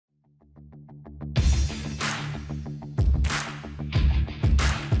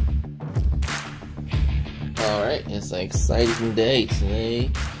Alright, it's an exciting day.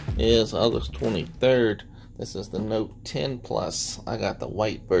 Today is August 23rd. This is the Note 10 Plus. I got the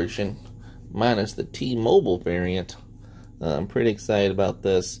white version, minus the T-Mobile variant. I'm pretty excited about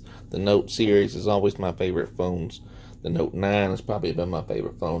this. The Note series is always my favorite phones. The Note 9 has probably been my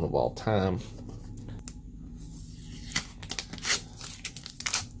favorite phone of all time.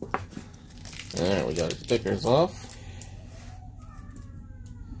 Alright, we got our stickers off.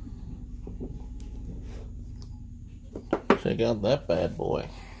 Check out that bad boy.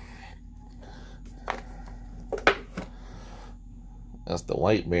 That's the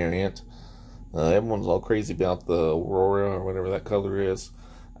white variant. Everyone's all crazy about the Aurora or whatever that color is.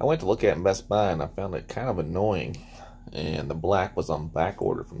 I went to look at it in Best Buy and I found it kind of annoying. And the black was on back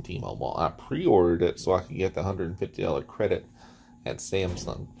order from T-Mobile. I pre-ordered it so I could get the $150 credit at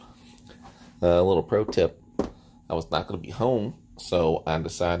Samsung. A little pro tip. I was not going to be home, so I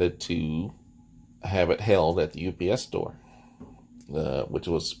decided to have it held at the UPS store. Which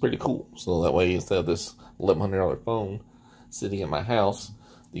was pretty cool. So that way, instead of this $1,100 phone sitting in my house,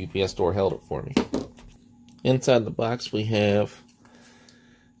 the UPS store held it for me. Inside the box, we have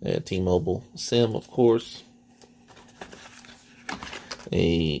a T-Mobile SIM, of course.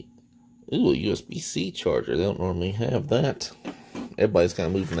 A USB-C charger. They don't normally have that. Everybody's kind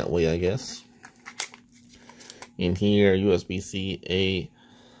of moving that way, I guess. In here, USB-C, I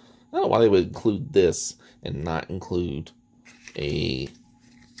don't know why they would include this and not include a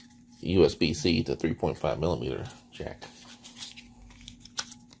USB-C to 3.5mm jack.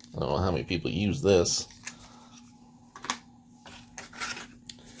 I don't know how many people use this.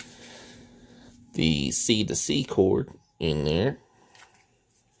 The C to C cord in there.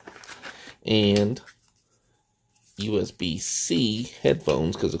 And USB-C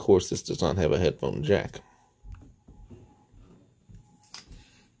headphones, because of course this does not have a headphone jack.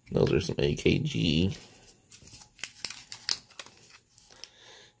 Those are some AKG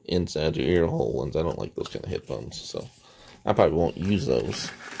inside your ear hole ones. I don't like those kind of headphones, so I probably won't use those.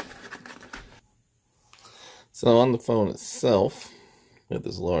 So on the phone itself, we have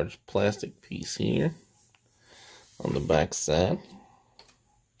this large plastic piece here on the back side.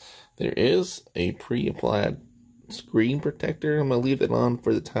 There is a pre-applied screen protector. I'm going to leave that on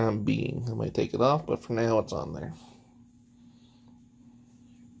for the time being. I might take it off, but for now it's on there.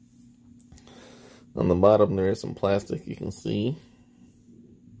 On the bottom there is some plastic you can see.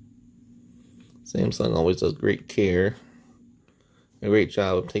 Samsung always does great care, a great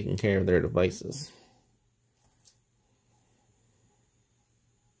job of taking care of their devices.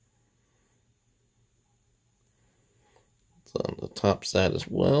 It's on the top side as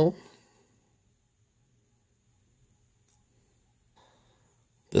well.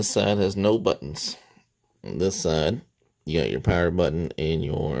 This side has no buttons. On this side, you got your power button and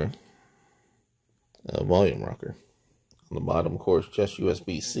your volume rocker. On the bottom, of course, just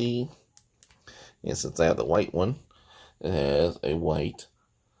USB-C. And since I have the white one, it has a white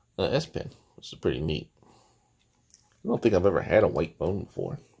S Pen, which is pretty neat. I don't think I've ever had a white phone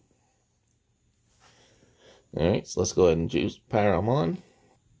before. Alright, so let's go ahead and power them on.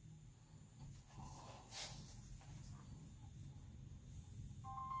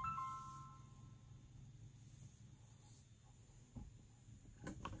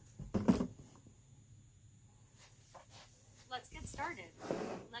 Let's get started.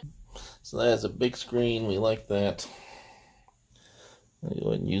 So that has a big screen. We like that. I'll go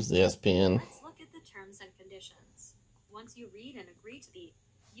ahead and use the S Pen. Let's look at the terms and conditions. Once you read and agree to the,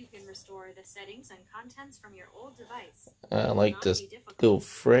 you can restore the settings and contents from your old device. I like to go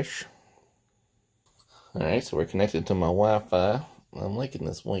fresh. Alright, so we're connected to my Wi-Fi. I'm liking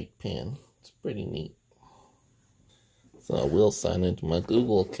this white pen. It's pretty neat. So I will sign into my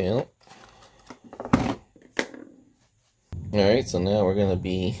Google account. Alright, so now we're going to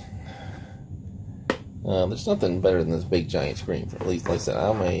be... there's nothing better than this big giant screen. At least, like I said,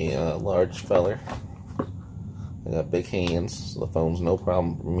 I'm a large feller. I got big hands, so the phone's no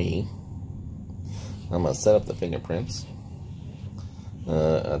problem for me. I'm going to set up the fingerprints.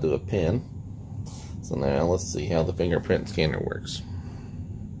 I'll do a pin. So now let's see how the fingerprint scanner works.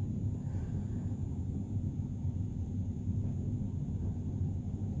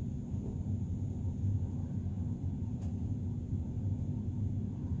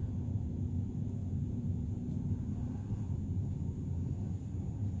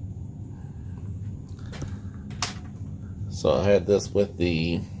 So I had this with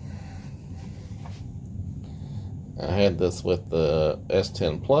the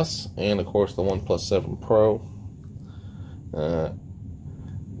S10 Plus and of course the OnePlus 7 Pro.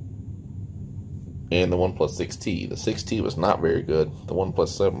 and the OnePlus 6T. The 6T was not very good. The OnePlus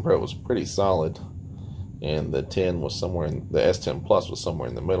 7 Pro was pretty solid. and the 10 was somewhere in the S10 Plus was somewhere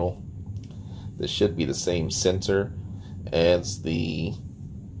in the middle. This should be the same sensor as the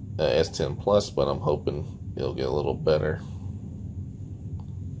S10 Plus, but I'm hoping it'll get a little better.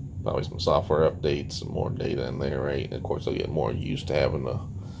 Probably some software updates, some more data in there, right? And of course, I'll get more used to having a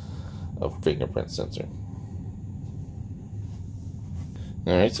fingerprint sensor.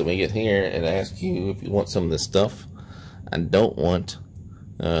 Alright, so we get here and ask you if you want some of this stuff. I don't want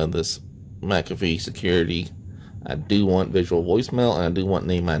this McAfee security. I do want visual voicemail, and I do want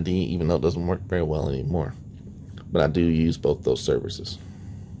name ID, even though it doesn't work very well anymore. But I do use both those services.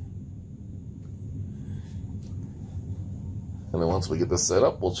 And then once we get this set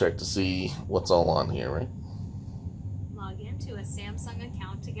up, we'll check to see what's all on here, right? Log into a Samsung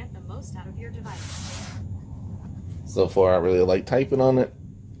account to get the most out of your device. So far, I really like typing on it.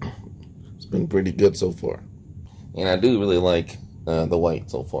 It's been pretty good so far. And I do really like the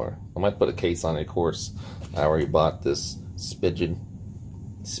white so far. I might put a case on it, of course. I already bought this Spigen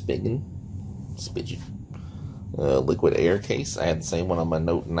Liquid Air case. I had the same one on my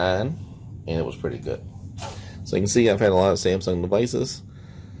Note 9, and it was pretty good. So you can see I've had a lot of Samsung devices.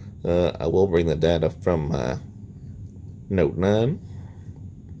 I will bring the data from my Note 9.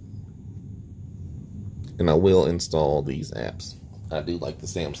 And I will install these apps. I do like the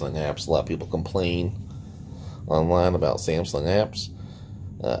Samsung apps. A lot of people complain online about Samsung apps.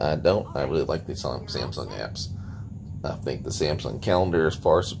 I don't. I really like the Samsung apps. I think the Samsung calendar is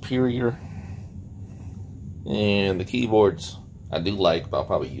far superior. And the keyboards I do like, but I'll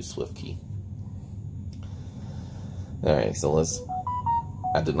probably use SwiftKey. Alright, so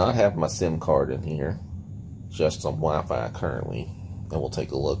I do not have my SIM card in here. Just some Wi-Fi currently. And we'll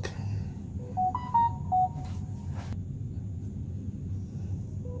take a look.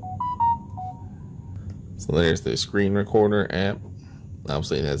 So there's the screen recorder app.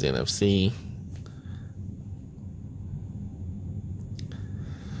 Obviously it has NFC.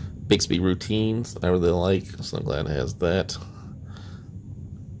 Bixby routines, I really like, so I'm glad it has that.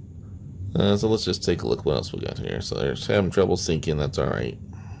 So let's just take a look what else we got here. So there's having trouble syncing, that's alright.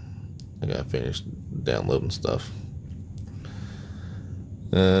 I gotta finish downloading stuff.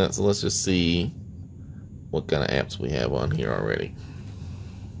 So let's just see what kind of apps we have on here already.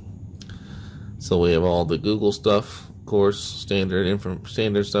 So we have all the Google stuff, of course,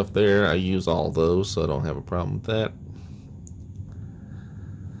 standard stuff there. I use all those, so I don't have a problem with that.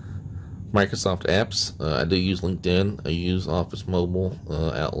 Microsoft apps, I do use LinkedIn. I use Office Mobile,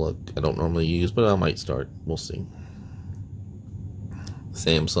 Outlook. I don't normally use, but I might start. We'll see.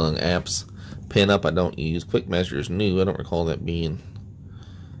 Samsung apps, PinUp I don't use. Quick Measure is new. I don't recall that being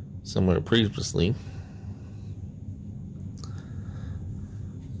somewhere previously.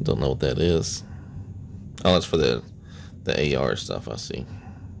 Don't know what that is. Oh, that's for the AR stuff, I see.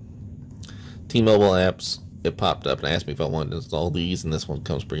 T-Mobile apps, it popped up and asked me if I wanted to install these, and this one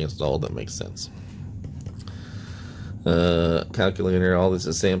comes pre-installed. That makes sense. Calculator, all this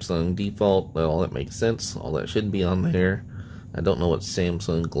is Samsung default. All that makes sense. All that should be on there. I don't know what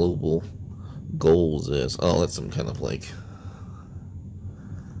Samsung Global Goals is. Oh, that's some kind of like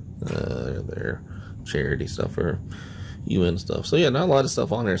their charity stuff or UN stuff. So yeah, not a lot of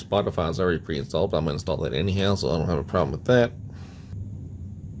stuff on there. Spotify is already pre-installed, but I'm going to install that anyhow, so I don't have a problem with that.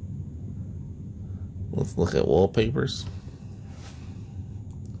 Let's look at wallpapers.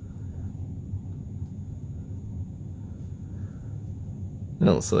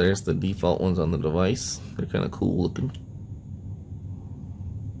 Oh, so there's the default ones on the device. They're kind of cool looking.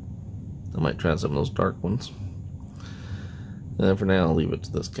 I might try some of those dark ones. For now, I'll leave it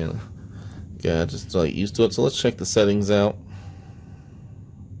to this kind of guy, just to get used to it. So let's check the settings out.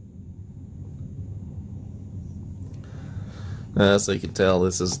 So you can tell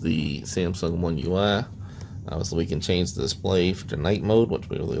this is the Samsung One UI. Obviously, we can change the display to night mode, which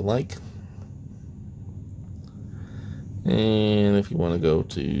we really like. And if you want to go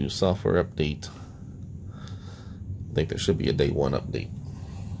to software update, I think there should be a day 1 update.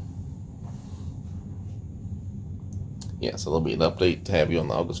 Yeah, so there'll be an update to have you on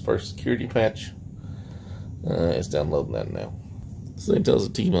the August 1st security patch. It's downloading that now. So it tells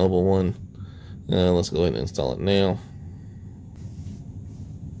the T-Mobile one. Let's go ahead and install it now.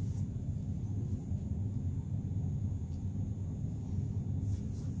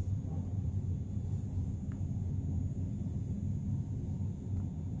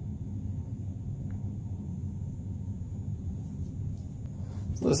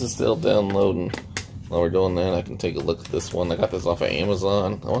 So this is still downloading. While we're doing that, I can take a look at this one. I got this off of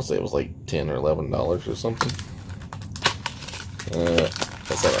Amazon. I want to say it was like $10 or $11 or something.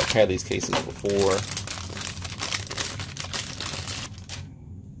 Like I said, I've had these cases before.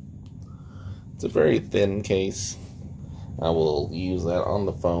 It's a very thin case. I will use that on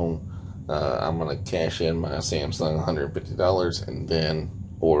the phone. I'm going to cash in my Samsung $150 and then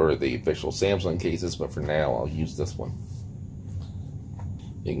order the official Samsung cases, but for now I'll use this one.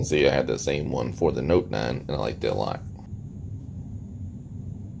 You can see I had the same one for the Note 9 and I liked it a lot.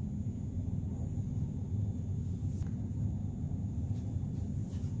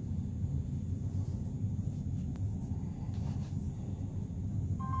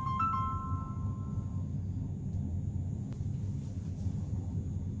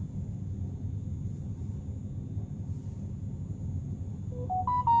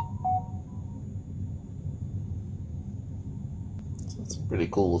 It's a pretty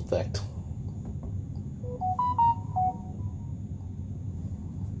cool effect.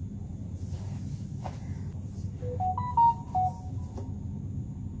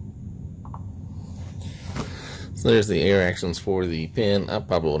 So there's the air actions for the pen. I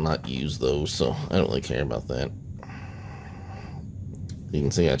probably will not use those, so I don't really care about that. You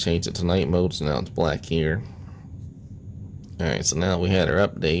can see I changed it to night mode, so now it's black here. Alright, so now we had our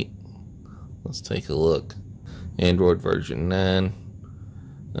update. Let's take a look. Android version 9,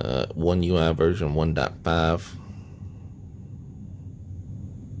 One UI version 1.5.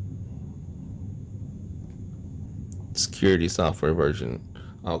 Security software version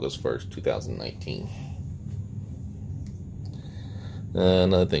August 1st, 2019.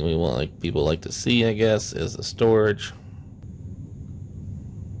 Another thing we want, like people like to see, I guess, is the storage.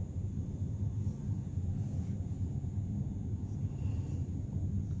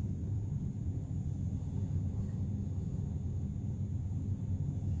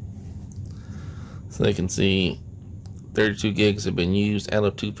 So they can see 32 gigs have been used out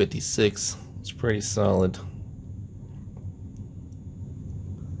of 256. It's pretty solid.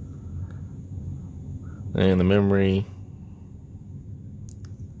 And the memory,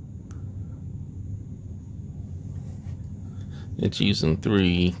 it's using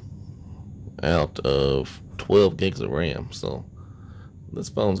 3 out of 12 gigs of RAM. So this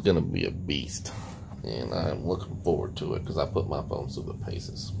phone's gonna be a beast, and I'm looking forward to it because I put my phone through the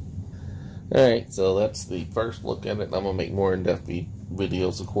paces. Alright, so that's the first look at it. I'm going to make more in-depth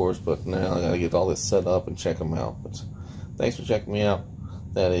videos, of course, but now I got to get all this set up and check them out. But thanks for checking me out.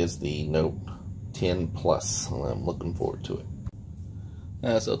 That is the Note 10 Plus, and I'm looking forward to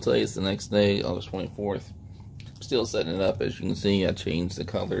it. So today is the next day, August 24th. I'm still setting it up. As you can see, I changed the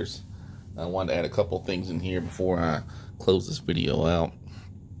colors. I wanted to add a couple things in here before I close this video out.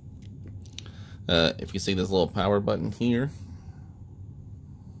 If you see this little power button here,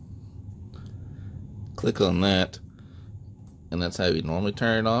 click on that, and that's how you normally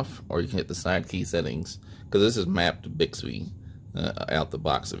turn it off, or you can hit the side key settings, because this is mapped to Bixby out the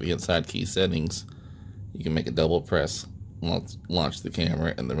box. If you hit side key settings, you can make a double press, launch the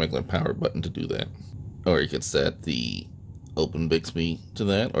camera, and the regular power button to do that. Or you could set the open Bixby to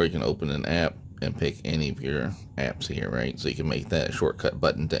that, or you can open an app and pick any of your apps here, right? So you can make that a shortcut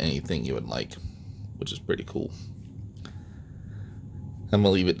button to anything you would like, which is pretty cool. I'm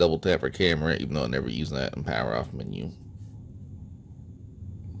going to leave it double tap for camera, even though I never use that in power off menu.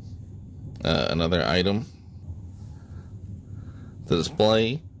 Another item. The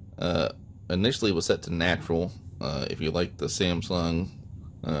display initially was set to natural. If you like the Samsung,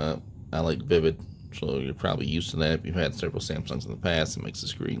 I like vivid, so you're probably used to that. If you've had several Samsungs in the past, it makes the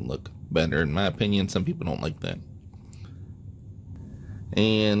screen look better. In my opinion, some people don't like that.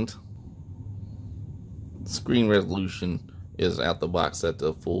 And screen resolution is out the box set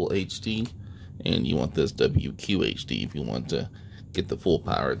to full HD, and you want this WQHD if you want to get the full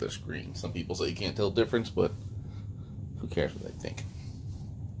power of the screen. Some people say you can't tell the difference, but who cares what they think.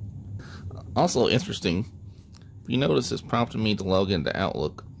 Also interesting, if you notice, it's prompting me to log into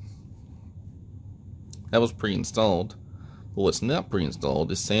Outlook. That was pre-installed, but what's not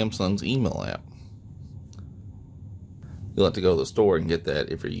pre-installed is Samsung's email app. You'll have to go to the store and get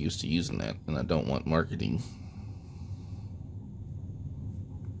that if you're used to using that, and I don't want marketing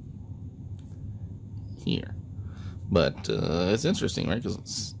here. But it's interesting, right? Because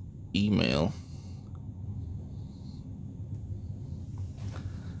it's email.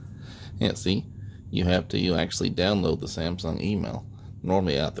 Yeah, see, you have to actually download the Samsung email.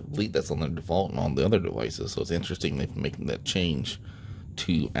 Normally I have to delete that's on their default and on the other devices, so it's interesting they're making that change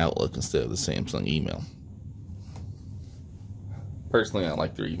to Outlook instead of the Samsung email. Personally, I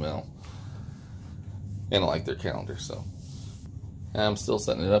like their email, and I like their calendar, so I'm still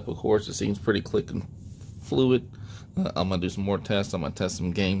setting it up, of course. It seems pretty quick and fluid. I'm going to do some more tests. I'm going to test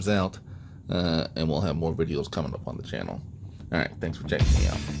some games out, and we'll have more videos coming up on the channel. Alright, thanks for checking me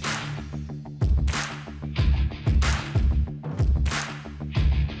out.